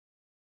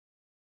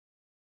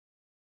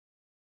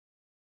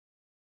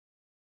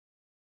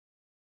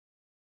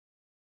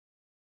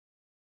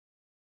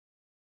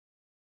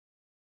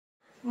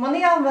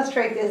Mondial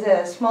Maastricht is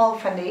a small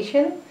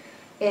foundation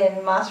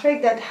in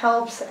Maastricht that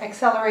helps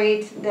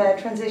accelerate the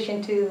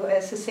transition to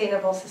a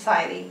sustainable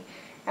society.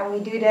 And we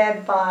do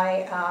that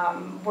by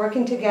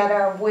working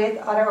together with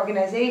other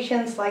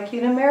organizations like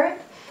unu-merit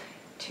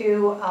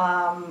to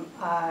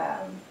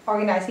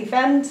organize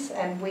events,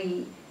 and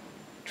we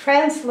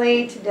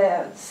translate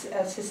the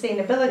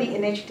sustainability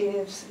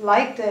initiatives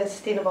like the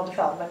Sustainable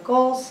Development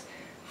Goals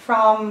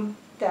from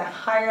the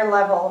higher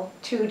level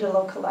to the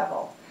local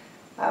level.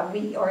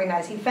 We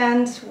organize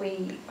events,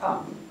 we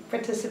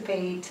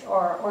participate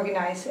or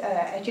organize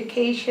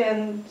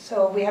education.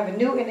 So we have a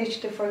new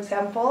initiative, for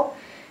example,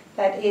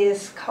 that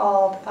is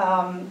called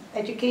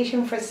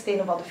Education for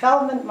Sustainable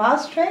Development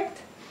Maastricht.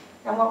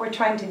 And what we're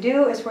trying to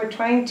do is we're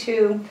trying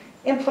to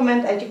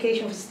implement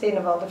education for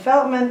sustainable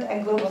development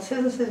and global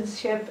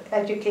citizenship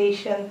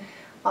education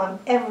on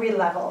every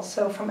level.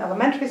 So from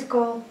elementary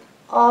school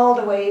all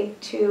the way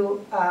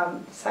to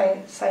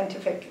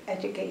scientific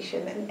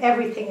education and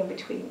everything in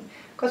between.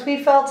 Because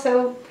we felt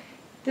so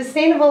the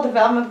Sustainable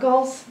Development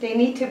Goals, they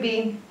need to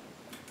be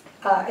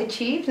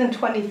achieved in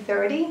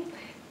 2030.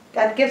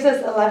 That gives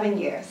us 11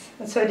 years.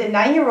 And so the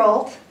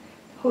 9-year-old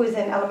who is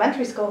in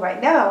elementary school right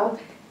now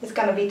is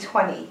going to be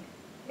 20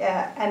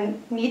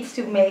 and needs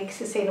to make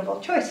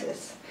sustainable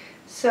choices.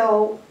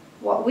 So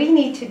what we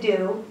need to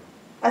do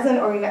as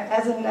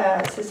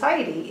a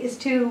society is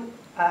to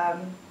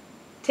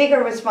take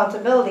our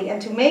responsibility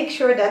and to make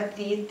sure that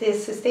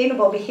this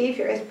sustainable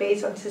behavior is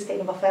based on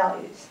sustainable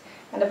values.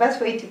 And the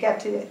best way to get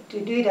to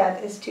do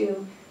that is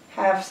to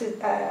have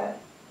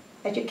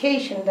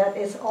education that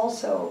is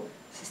also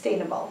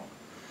sustainable.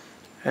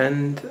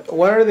 And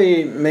what are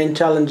the main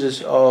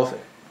challenges of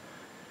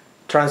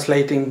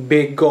translating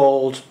big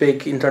goals,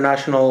 big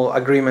international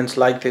agreements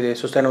like the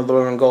Sustainable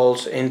Development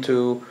Goals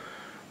into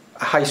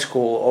high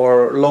school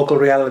or local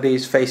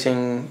realities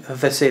facing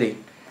the city?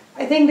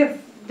 I think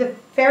the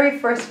very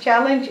first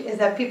challenge is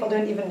that people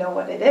don't even know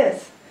what it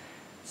is.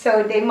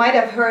 So they might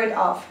have heard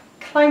of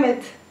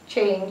climate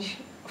change,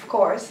 of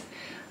course,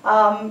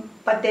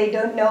 but they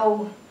don't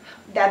know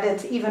that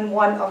it's even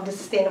one of the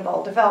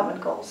Sustainable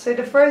Development Goals. So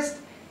the first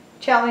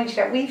challenge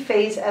that we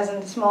face as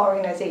a small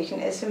organization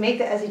is to make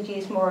the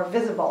SDGs more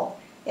visible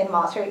in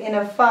Maastricht in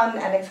a fun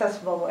and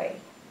accessible way.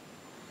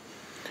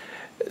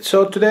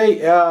 So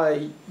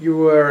today you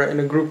were in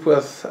a group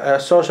with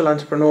social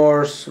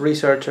entrepreneurs,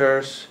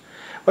 researchers.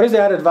 What is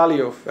the added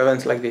value of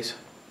events like this?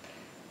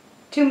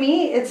 To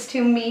me, it's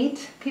to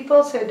meet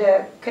people, so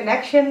the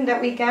connection that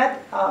we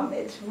get,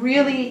 it's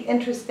really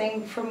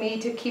interesting for me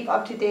to keep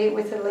up to date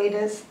with the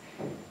latest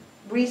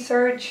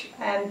research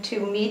and to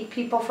meet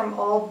people from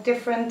all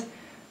different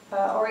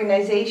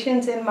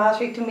organizations in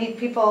Maastricht, to meet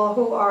people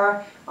who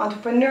are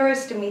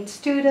entrepreneurs, to meet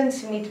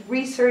students, to meet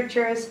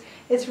researchers.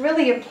 It's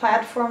really a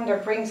platform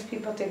that brings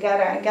people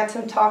together and gets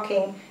them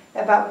talking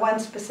about one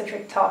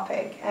specific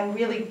topic and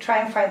really try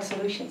and find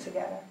solutions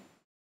together.